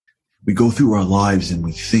We go through our lives and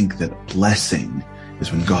we think that blessing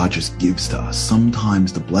is when God just gives to us.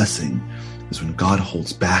 Sometimes the blessing is when God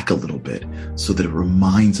holds back a little bit so that it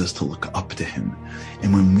reminds us to look up to him.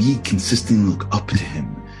 And when we consistently look up to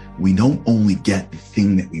him, we don't only get the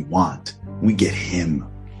thing that we want, we get him.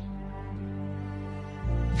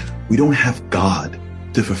 We don't have God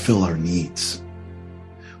to fulfill our needs.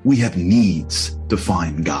 We have needs to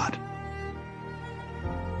find God.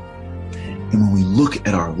 And when we look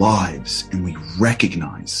at our lives and we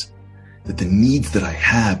recognize that the needs that I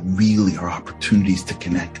have really are opportunities to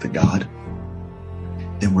connect to God,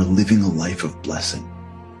 then we're living a life of blessing.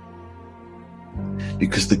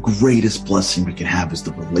 Because the greatest blessing we can have is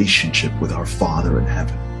the relationship with our Father in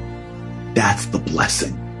heaven. That's the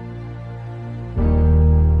blessing.